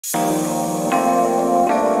Hello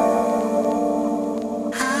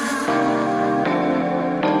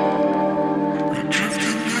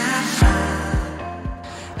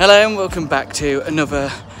and welcome back to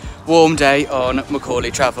another warm day on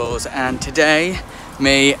Macorlee Travels, and today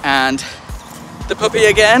me and the puppy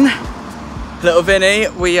again, little Vinny,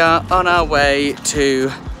 we are on our way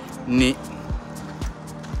to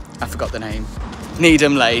I forgot the name,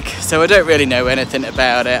 Needham Lake. So I don't really know anything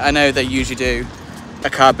about it. I know they usually do a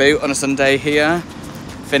car boot on a Sunday here,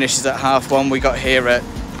 finishes at 1:30. We got here at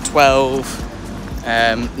 12.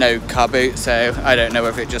 No car boot, so I don't know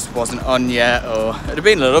if it just wasn't on yet, or it'd have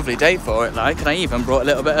been a lovely day for it, like, and I even brought a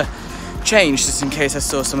little bit of change just in case I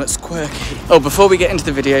saw something squirky. Oh, before we get into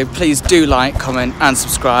the video, please do like, comment and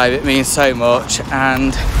subscribe, it means so much.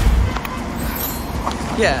 And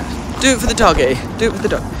yeah, do it for the doggy, do it for the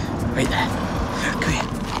dog, right there, come here,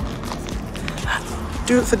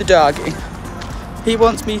 do it for the doggy. He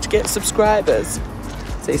wants me to get subscribers.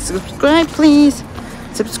 Say subscribe please,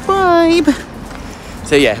 subscribe.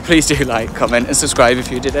 So yeah, please do like, comment and subscribe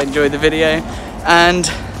if you did enjoy the video, and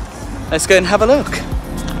let's go and have a look.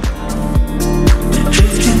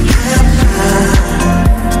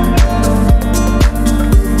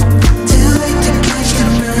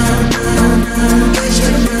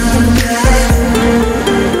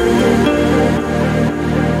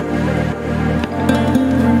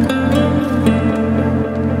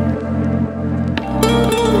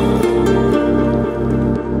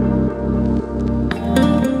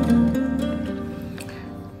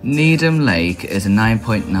 Needham Lake is a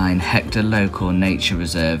 9.9 hectare local nature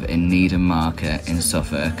reserve in Needham Market in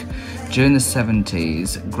Suffolk. During the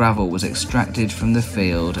 70s, gravel was extracted from the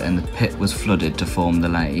field and the pit was flooded to form the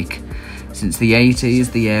lake. Since the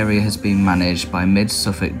 80s, the area has been managed by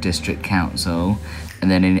Mid-Suffolk District Council, and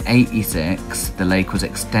then in 86, the lake was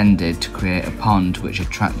extended to create a pond which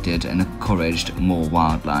attracted and encouraged more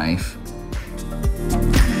wildlife.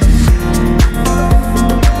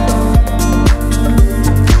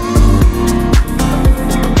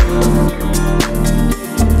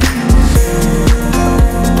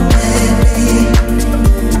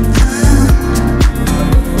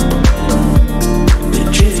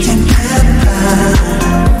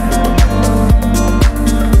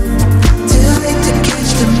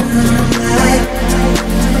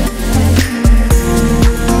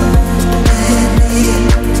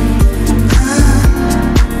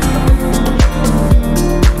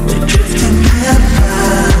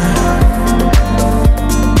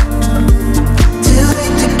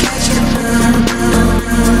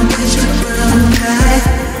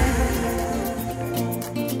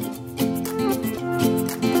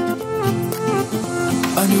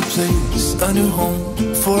 A new place, a new home,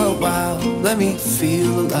 for a while, let me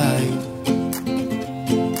feel alive.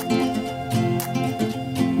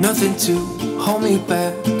 Nothing to hold me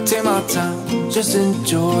back, take my time, just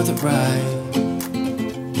enjoy the ride.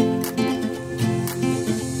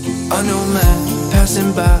 A new man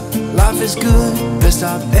passing by, life is good, best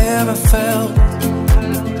I've ever felt.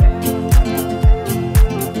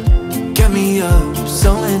 Get me up,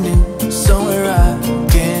 somewhere new, somewhere I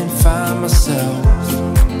can find myself.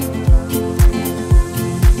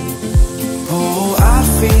 Oh, I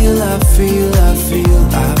feel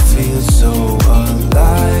so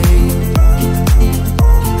alive.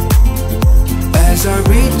 As I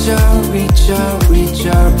reach out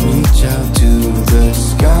to the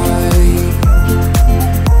sky.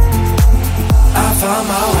 I found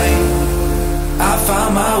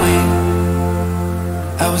my way.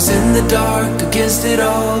 I was in the dark against it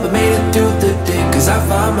all, but made it through the day. Cause I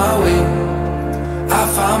found my way.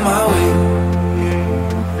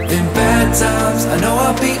 In bad times, I know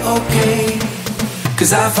I'll be okay.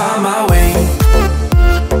 Cause I found my way.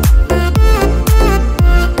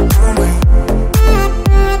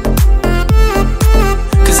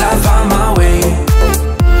 Cause I found my way.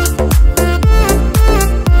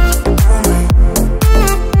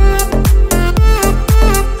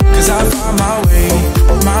 Cause I found my way.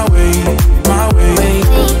 My way. My way.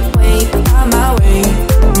 My way.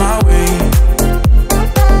 My way.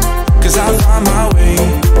 Cause I found my way.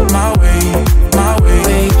 My way. My way.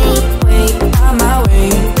 My way.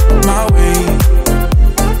 My way.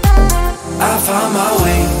 I found my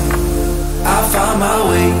way. I found my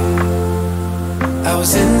way. I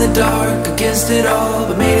was in the dark against it all,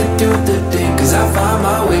 but made it through the day. Cause I found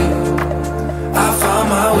my way. I found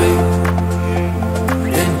my way.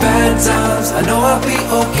 In bad times, I know I'll be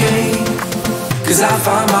okay. Cause I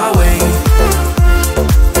found my way.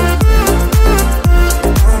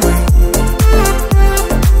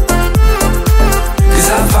 Cause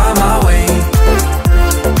I found my way.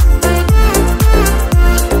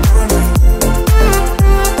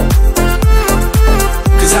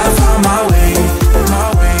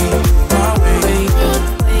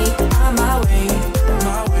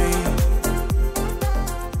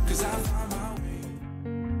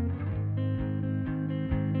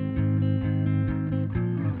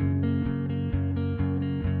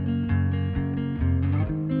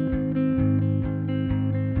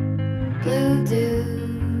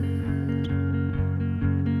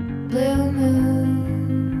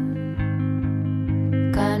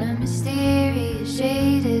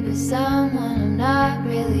 someone I'm not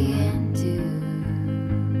really into?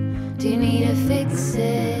 Do you need to fix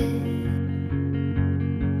it?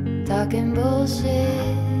 Talking bullshit.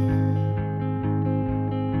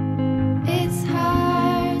 It's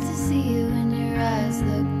hard to see you when your eyes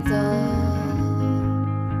look dull.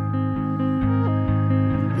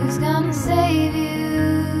 Who's gonna save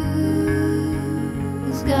you?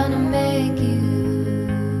 Who's gonna make you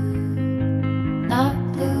not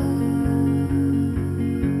blue?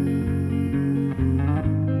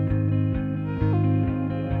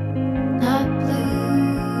 Not blue.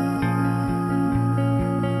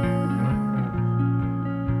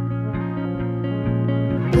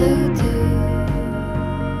 Blue too.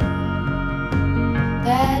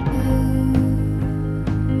 That blue.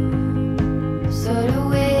 Sort of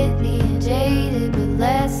witty and jaded, but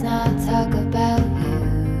let's not talk about you.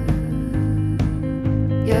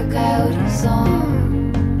 Your coyote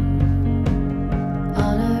song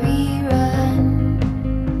on a rerun.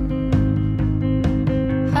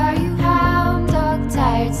 Are you hound dog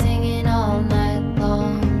tired singing all night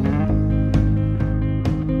long?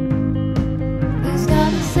 Who's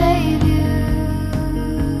gonna save you?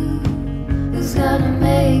 Who's gonna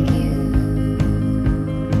make you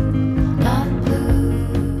not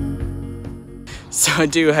blue? So I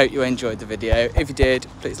do hope you enjoyed the video. If you did,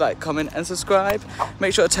 please like, comment and subscribe.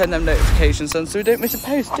 Make sure to turn them notifications on so we don't miss a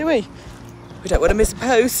post, do we? We don't want to miss a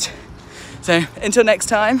post. So until next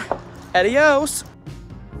time, adios.